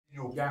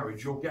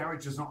your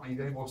garage does not need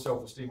any more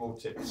self-esteem or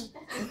tips.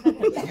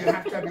 You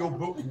have to have your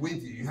book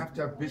with you. You have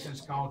to have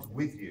business cards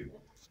with you.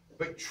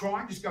 But try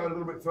and just go a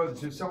little bit further.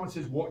 So if someone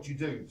says, what do you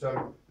do?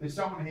 So there's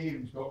someone here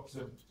who's got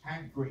some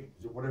hand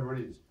creams or whatever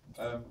it is.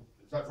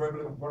 Is that Forever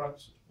Living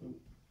products?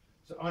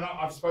 So, I mean,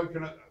 I've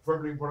spoken at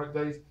Forever Living product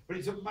days, but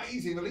it's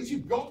amazing. At least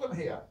you've got them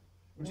here.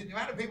 Which is the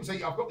amount of people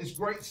say, I've got this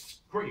great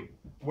cream.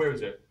 Where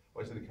is it?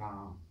 Well, it's in the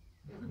car.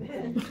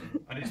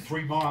 And it's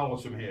 3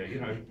 miles from here, you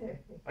know.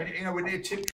 And, you know, we're near Tip